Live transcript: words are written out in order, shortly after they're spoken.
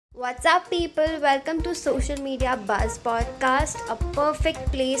What's up, people? Welcome to Social Media Buzz Podcast, a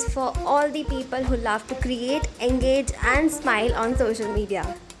perfect place for all the people who love to create, engage, and smile on social media.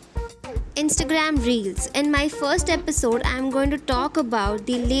 Instagram Reels. In my first episode, I am going to talk about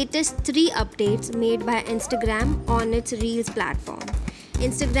the latest 3 updates made by Instagram on its Reels platform.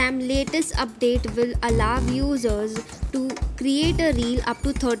 Instagram latest update will allow users to create a reel up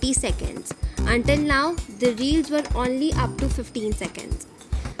to 30 seconds. Until now, the reels were only up to 15 seconds.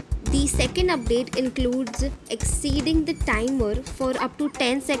 The second update includes exceeding the timer for up to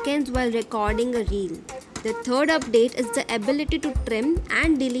 10 seconds while recording a reel. The third update is the ability to trim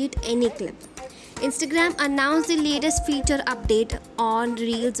and delete any clip. Instagram announced the latest feature update on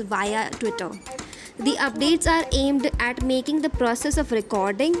Reels via Twitter. The updates are aimed at making the process of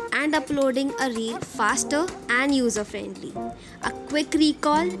recording and uploading a reel faster and user friendly. A quick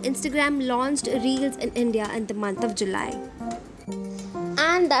recall: Instagram launched Reels in India in the month of July.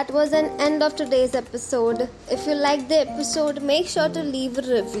 And that was an end of today's episode. If you liked the episode, make sure to leave a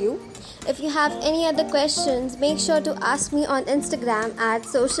review. If you have any other questions, make sure to ask me on Instagram at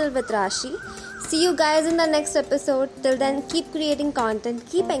socialwithrashi. See you guys in the next episode. Till then, keep creating content,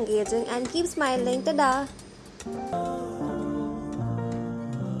 keep engaging, and keep smiling. Tada!